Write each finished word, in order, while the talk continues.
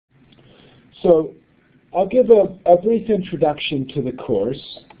So I'll give a brief introduction to the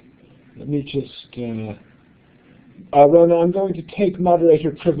course. Let me just, Rona, I'm going to take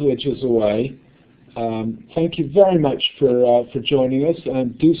moderator privileges away. Thank you very much for joining us,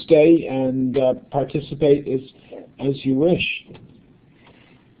 and do stay and participate as you wish.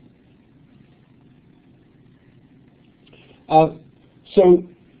 So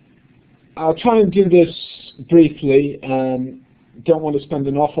I'll try and do this briefly. Don't want to spend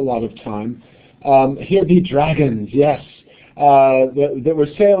an awful lot of time. Here be dragons, yes. That were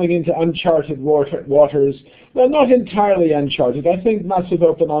sailing into uncharted waters. Well, not entirely uncharted. I think massive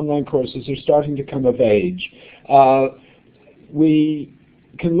open online courses are starting to come of age. We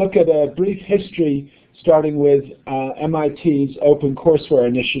can look at a brief history starting with MIT's Open Courseware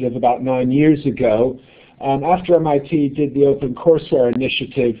Initiative about 9 years ago. After MIT did the Open Courseware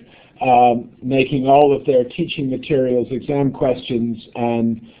Initiative, making all of their teaching materials, exam questions,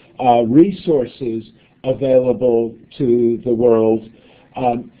 and resources available to the world.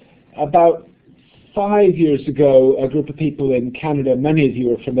 About 5 years ago, a group of people in Canada, many of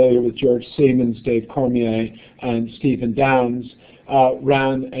you are familiar with George Siemens, Dave Cormier, and Stephen Downes,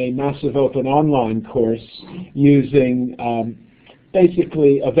 ran a massive open online course using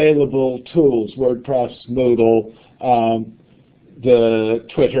basically available tools, WordPress, Moodle, the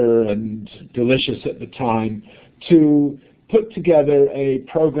Twitter, and Delicious at the time, to put together a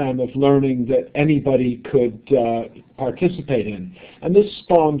program of learning that anybody could participate in, and this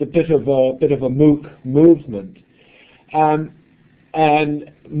spawned a bit of a MOOC movement, and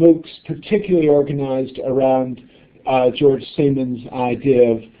MOOCs particularly organized around George Siemens' idea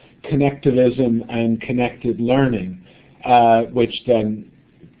of connectivism and connected learning, which then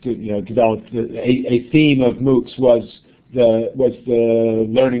developed a theme of MOOCs was the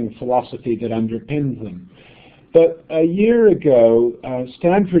learning philosophy that underpinned them. But a year ago,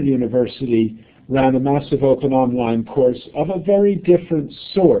 Stanford University ran a massive open online course of a very different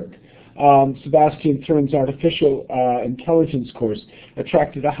sort. Sebastian Thrun's artificial intelligence course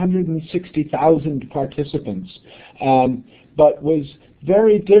attracted 160,000 participants, but was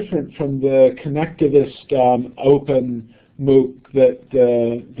very different from the connectivist open MOOC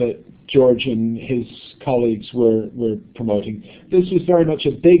that George and his colleagues were promoting. This was very much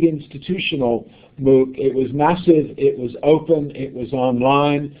a big institutional MOOC. It was massive, it was open, it was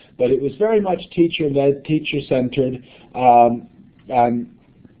online, but it was very much teacher-led, teacher-centered, and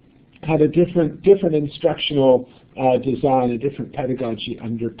had a different instructional design, a different pedagogy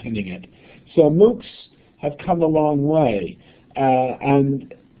underpinning it. So MOOCs have come a long way,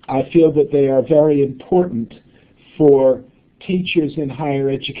 and I feel that they are very important for teachers in higher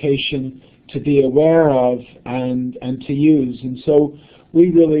education to be aware of and to use. And so we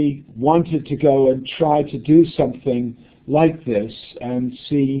really wanted to go and try to do something like this and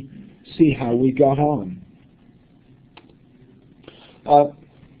see how we got on.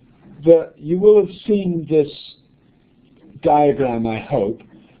 You will have seen this diagram, I hope,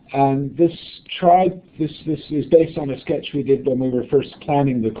 and this is based on a sketch we did when we were first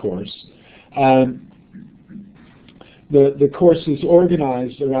planning the course. The course is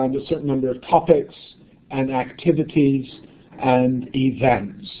organized around a certain number of topics and activities and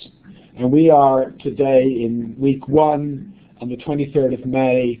events. And we are today in week 1 on the 23rd of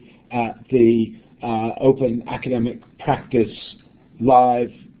May at the Open Academic Practice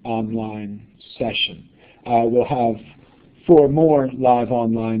live online session. We'll have 4 more live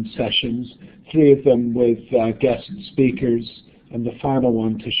online sessions, 3 of them with guest speakers, and the final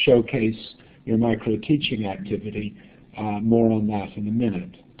one to showcase your micro-teaching activity. More on that in a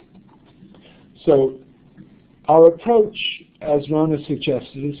minute. So our approach, as Rona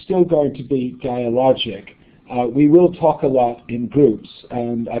suggested, is still going to be dialogic. We will talk a lot in groups,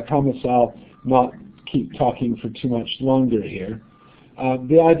 and I promise I'll not keep talking for too much longer here.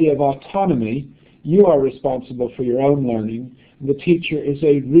 The idea of autonomy, you are responsible for your own learning. The teacher is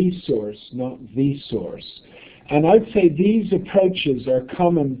a resource, not the source. And I'd say these approaches are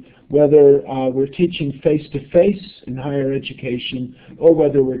common whether we're teaching face-to-face in higher education or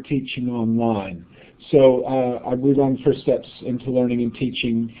whether we're teaching online. So we run First Steps into Learning and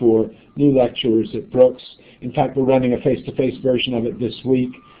Teaching for new lecturers at Brooks. In fact, we're running a face-to-face version of it this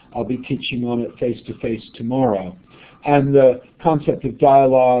week. I'll be teaching on it face-to-face tomorrow. And the concept of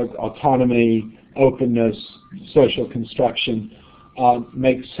dialogue, autonomy, openness, social construction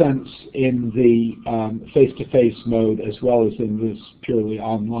makes sense in the face-to-face mode as well as in this purely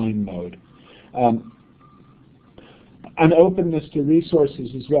online mode. An openness to resources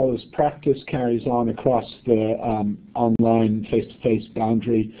as well as practice carries on across the online face-to-face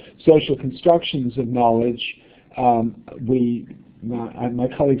boundary. Social constructions of knowledge, we my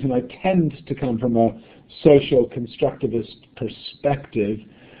colleagues and I tend to come from a social constructivist perspective.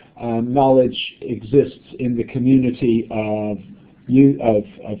 Knowledge exists in the community of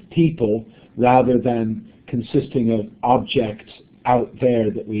people rather than consisting of objects out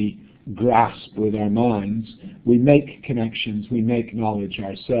there that we grasp with our minds. We make connections, we make knowledge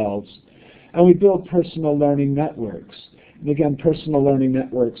ourselves, and we build personal learning networks. And again, personal learning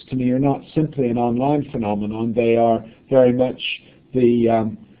networks to me are not simply an online phenomenon. They are very much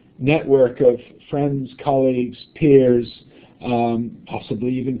the network of friends, colleagues, peers, possibly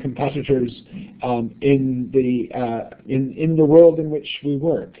even competitors in the world in which we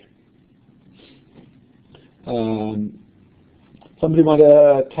work. Somebody want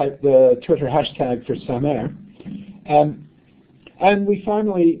to type the Twitter hashtag for Samer. And we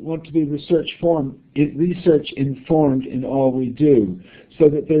finally want to be research informed in all we do, so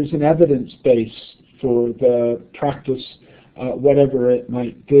that there's an evidence base for the practice, whatever it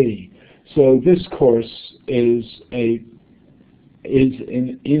might be. So this course is in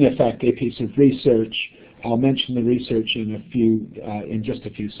effect a piece of research. I'll mention the research in just a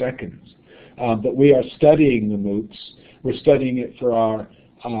few seconds. But we are studying the MOOCs. We're studying it for our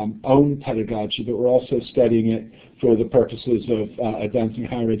own pedagogy, but we're also studying it for the purposes of advancing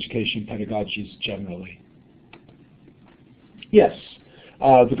higher education pedagogies generally. Yes,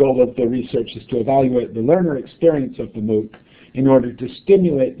 the goal of the research is to evaluate the learner experience of the MOOC in order to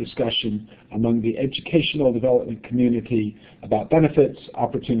stimulate discussion among the educational development community about benefits,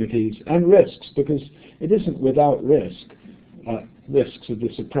 opportunities, and risks, because it isn't without risks of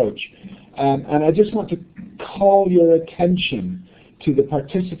this approach. And I just want to call your attention to the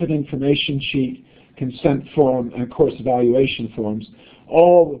participant information sheet, consent form, and course evaluation forms,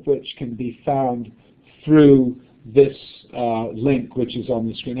 all of which can be found through this link which is on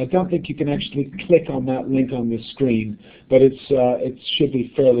the screen. I don't think you can actually click on that link on the screen, but it should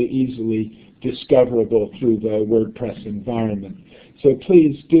be fairly easily discoverable through the WordPress environment. So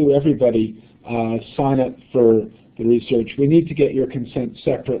please do, everybody, sign up for the research. We need to get your consent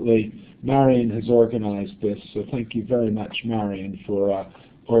separately. Marion has organized this, so thank you very much, Marion, for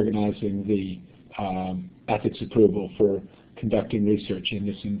organizing the ethics approval for conducting research in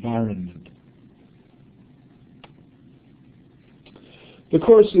this environment. The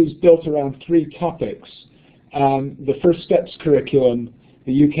course is built around 3 topics. The First Steps curriculum,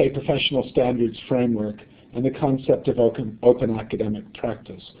 the UK Professional Standards Framework, and the concept of open academic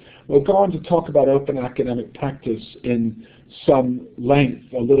practice. We'll go on to talk about open academic practice in some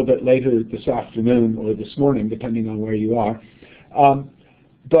length a little bit later this afternoon or this morning, depending on where you are.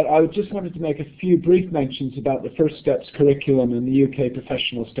 But I just wanted to make a few brief mentions about the First Steps curriculum and the UK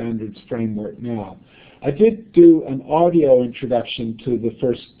Professional Standards Framework now. I did do an audio introduction to the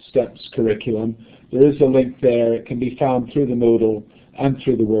First Steps curriculum. There is a link there. It can be found through the Moodle and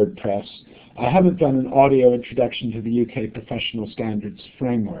through the WordPress. I haven't done an audio introduction to the UK Professional Standards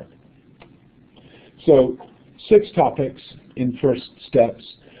Framework. So 6 topics in First Steps,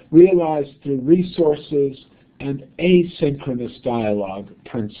 realized through resources and asynchronous dialogue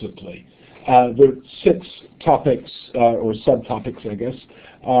principally. The 6 topics, or subtopics I guess,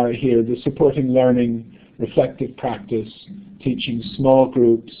 are here: the supporting learning, reflective practice, teaching small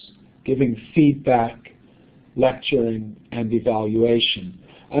groups, giving feedback, lecturing, and evaluation.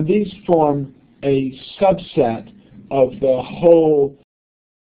 And these form a subset of the whole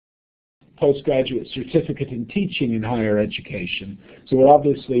postgraduate certificate in teaching in higher education. So we're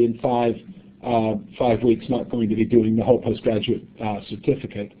obviously in 5 weeks not going to be doing the whole postgraduate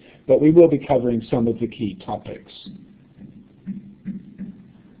certificate, but we will be covering some of the key topics.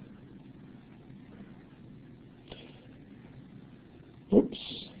 Oops,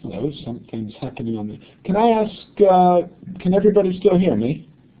 hello, something's happening on the... Can I ask, can everybody still hear me?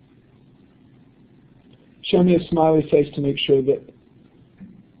 Show me a smiley face to make sure that...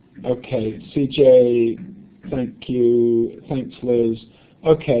 Okay, CJ, thank you. Thanks, Liz.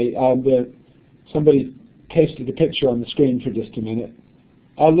 Okay, somebody pasted a picture on the screen for just a minute.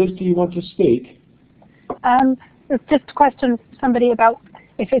 Liz, do you want to speak? It's just a question from somebody about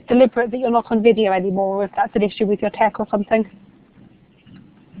if it's deliberate that you're not on video anymore, or if that's an issue with your tech or something.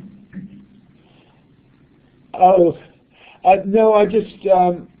 Oh, no, I just,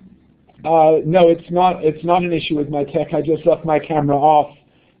 no, it's not an issue with my tech. I just left my camera off.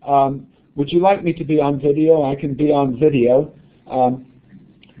 Would you like me to be on video? I can be on video.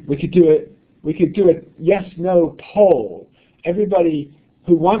 We could do a yes/no poll. Everybody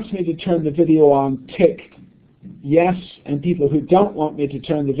who wants me to turn the video on, tick yes, and people who don't want me to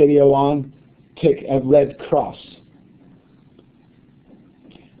turn the video on, tick a red cross.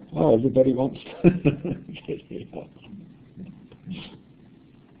 Oh, everybody wants video.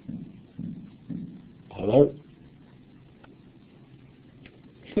 Hello?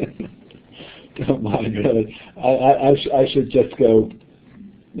 Don't mind, really. I should just go,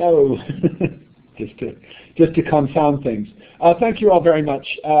 no, just to confound things. Thank you all very much.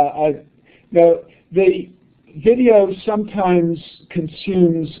 The video sometimes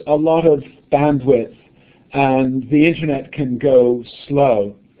consumes a lot of bandwidth, and the internet can go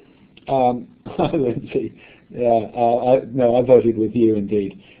slow. Lindsay, no, I voted with you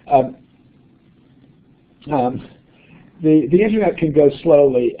indeed. The internet can go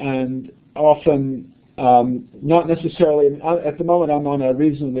slowly, and often not necessarily. At the moment, I'm on a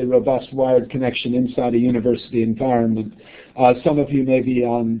reasonably robust wired connection inside a university environment. Some of you may be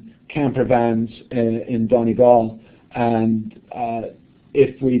on camper vans in Donegal, and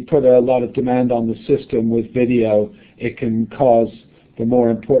if we put a lot of demand on the system with video, it can cause the more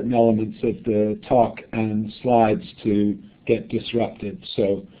important elements of the talk and slides to get disrupted.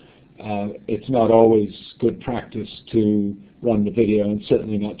 So it's not always good practice to run the video, and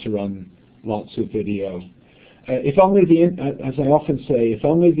certainly not to run lots of video. If only as I often say, if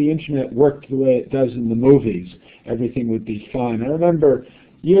only the internet worked the way it does in the movies, everything would be fine. I remember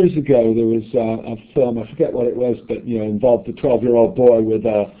years ago there was a film, I forget what it was, but involved a 12-year-old boy with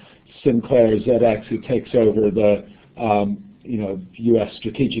a Sinclair ZX who takes over the U.S.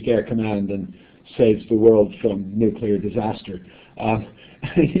 Strategic Air Command and saves the world from nuclear disaster.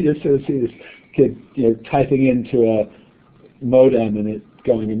 You just sort of see this kid typing into a modem and it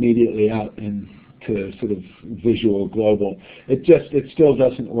going immediately out into sort of visual global. It still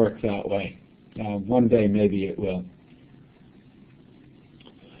doesn't work that way. One day maybe it will.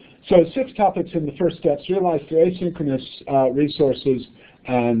 So 6 topics in the first steps. Realize through asynchronous resources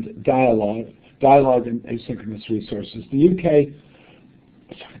and dialogue and asynchronous resources. The UK,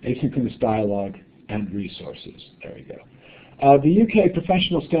 asynchronous dialogue and resources. There we go. The UK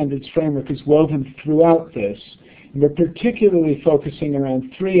Professional Standards Framework is woven throughout this. And we're particularly focusing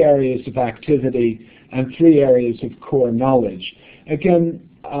around 3 areas of activity and 3 areas of core knowledge. Again,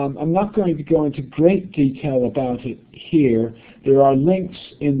 I'm not going to go into great detail about it here. There are links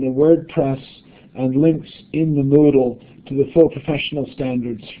in the WordPress and links in the Moodle to the full Professional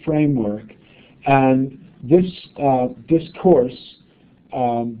Standards Framework. And this course,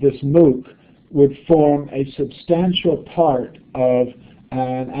 this MOOC, would form a substantial part of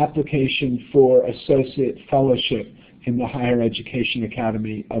an application for Associate Fellowship in the Higher Education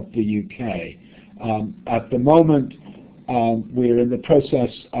Academy of the UK. At the moment, we're in the process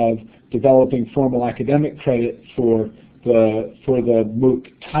of developing formal academic credit for the MOOC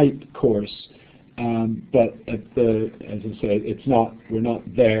type course, but as I say, we're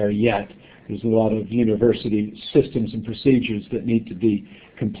not there yet. There's a lot of university systems and procedures that need to be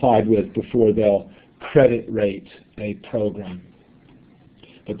complied with before they'll credit rate a program.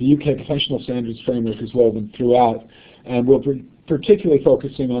 But the UK Professional Standards Framework is woven throughout, and we'll be particularly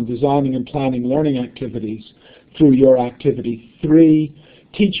focusing on designing and planning learning activities through your Activity 3,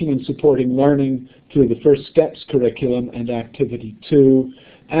 teaching and supporting learning through the First Steps curriculum and Activity 2,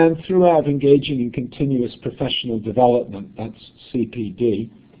 and throughout engaging in continuous professional development, that's CPD,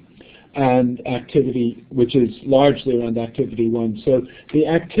 and activity, which is largely around Activity 1. So the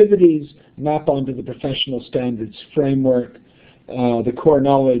activities map onto the Professional Standards Framework. The core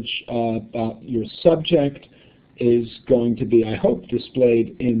knowledge about your subject is going to be, I hope,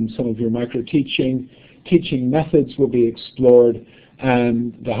 displayed in some of your micro-teaching. Teaching methods will be explored,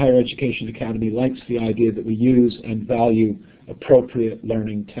 and the Higher Education Academy likes the idea that we use and value appropriate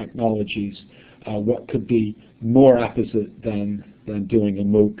learning technologies. What could be more apposite than doing a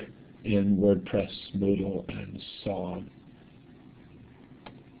MOOC in WordPress, Moodle, and so on.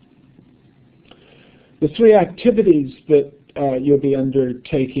 The 3 activities that you'll be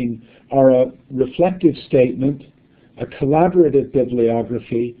undertaking are a reflective statement, a collaborative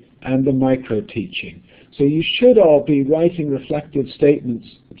bibliography, and the micro-teaching. So you should all be writing reflective statements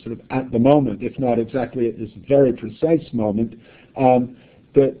sort of at the moment, if not exactly at this very precise moment.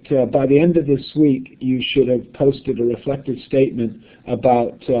 But by the end of this week, you should have posted a reflective statement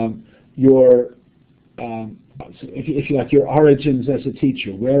about your, if you like, your origins as a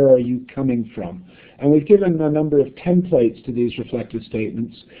teacher. Where are you coming from? And we've given a number of templates to these reflective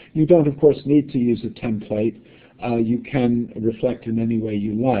statements. You don't, of course, need to use a template. You can reflect in any way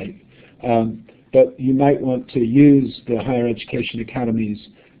you like. But you might want to use the Higher Education Academy's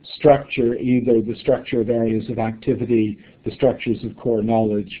structure, either the structure of areas of activity, the structures of core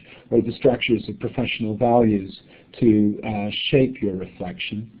knowledge, or the structures of professional values to shape your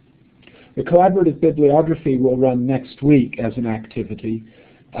reflection. The collaborative bibliography will run next week as an activity.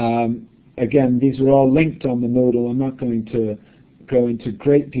 Again, these are all linked on the Moodle. I'm not going to go into a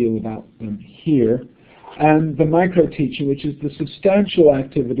great deal about them here. And the micro-teaching, which is the substantial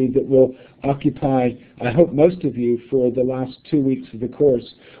activity that will occupy, I hope, most of you for the last 2 weeks of the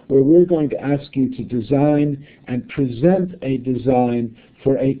course, where we're going to ask you to design and present a design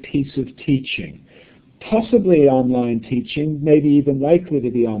for a piece of teaching. Possibly online teaching, maybe even likely to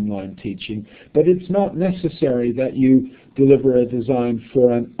be online teaching, but it's not necessary that you deliver a design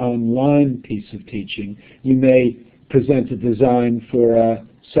for an online piece of teaching. You may present a design for a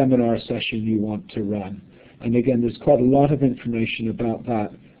seminar session you want to run. And again, there's quite a lot of information about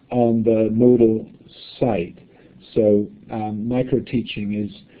that on the Moodle site. So micro-teaching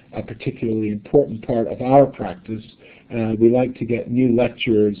is a particularly important part of our practice. We like to get new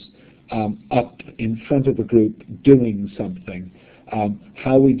lecturers up in front of the group doing something.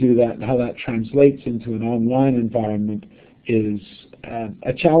 How we do that and how that translates into an online environment is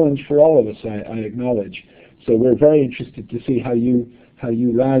a challenge for all of us, I acknowledge. So we're very interested to see how you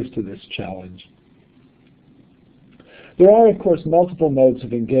rise to this challenge. There are, of course, multiple modes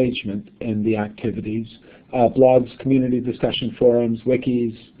of engagement in the activities. Blogs, community discussion forums,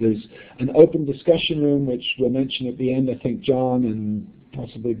 wikis. There's an open discussion room, which we'll mention at the end. I think John and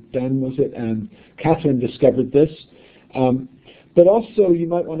possibly Ben, was it, and Catherine discovered this. But also you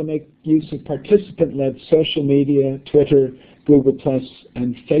might want to make use of participant-led social media, Twitter, Google+,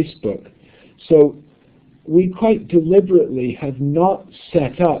 and Facebook. So we quite deliberately have not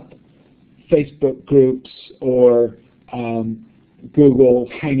set up Facebook groups or Google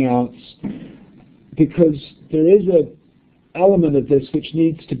Hangouts because there is an element of this which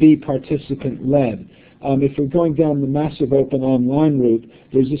needs to be participant-led. If we're going down the massive open online route,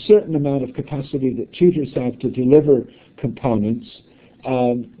 there's a certain amount of capacity that tutors have to deliver components,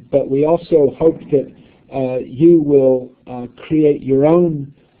 but we also hope that you will create your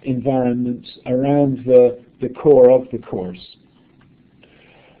own environments around the core of the course.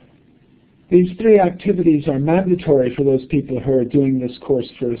 These 3 activities are mandatory for those people who are doing this course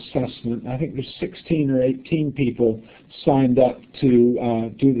for assessment. I think there's 16 or 18 people signed up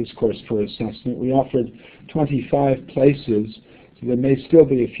to do this course for assessment. We offered 25 places, so there may still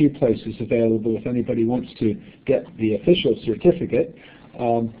be a few places available if anybody wants to get the official certificate.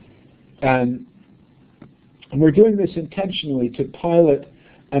 And we're doing this intentionally to pilot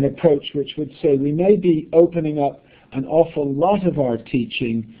an approach which would say we may be opening up an awful lot of our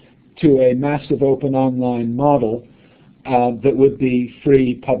teaching to a massive open online model that would be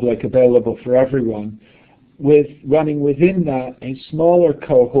free, public, available for everyone, with running within that a smaller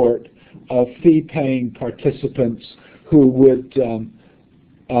cohort of fee-paying participants who would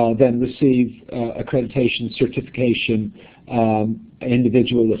then receive accreditation, certification,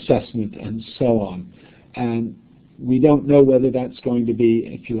 individual assessment, and so on. And we don't know whether that's going to be,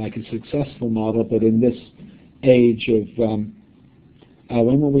 if you like, a successful model, but in this age of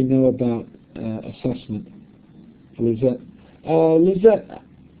when will we know about assessment? Lizette? Lizette,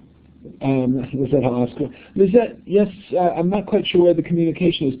 I'll ask her. Lizette, yes, I'm not quite sure where the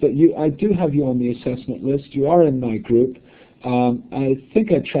communication is, but I do have you on the assessment list. You are in my group. I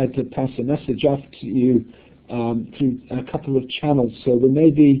think I tried to pass a message off to you through a couple of channels, so there may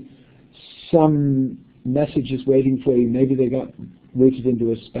be some messages waiting for you. Maybe they got routed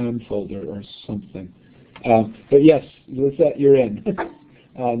into a spam folder or something. But yes, Lizette, you're in.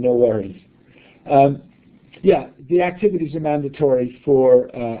 No worries. Yeah, the activities are mandatory for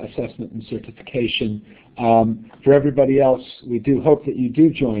assessment and certification. For everybody else, we do hope that you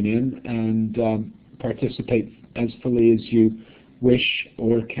do join in and participate as fully as you wish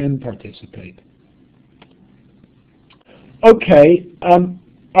or can participate. Okay,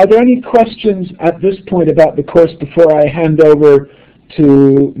 are there any questions at this point about the course before I hand over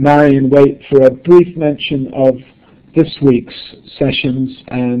to Marion Waite for a brief mention of this week's sessions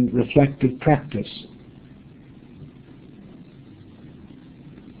and reflective practice?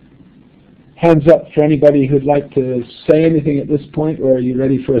 Hands up for anybody who'd like to say anything at this point, or are you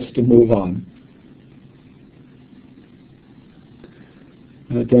ready for us to move on?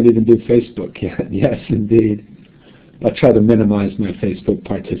 I don't even do Facebook yet. Yes, indeed. I'll try to minimize my Facebook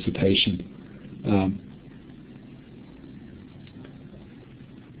participation.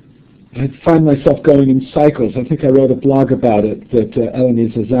 I find myself going in cycles. I think I wrote a blog about it that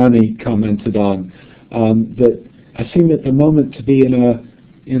Eleni Zazani commented on. That I seem at the moment to be in a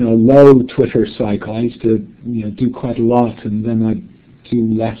low Twitter cycle. I used to do quite a lot, and then I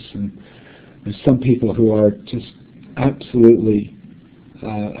do less. And there's some people who are just absolutely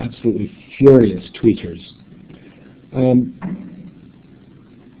furious tweeters.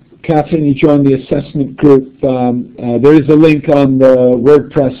 Catherine, you joined the assessment group. There is a link on the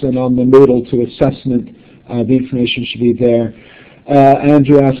WordPress and on the Moodle to assessment. The information should be there.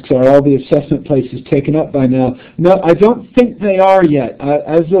 Andrew asks, are all the assessment places taken up by now? No, I don't think they are yet.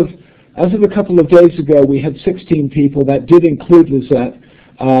 As of a couple of days ago, we had 16 people. That did include Lizette.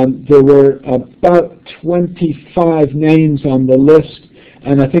 There were about 25 names on the list,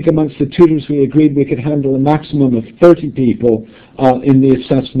 and I think amongst the tutors we agreed we could handle a maximum of 30 people in the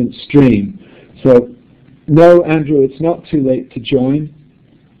assessment stream. So no, Andrew, it's not too late to join.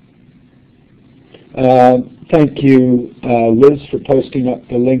 Thank you, Liz, for posting up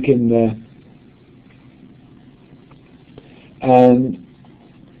the link in the... And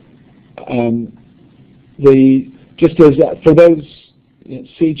just as for those,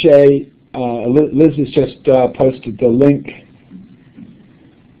 CJ, Liz has just posted the link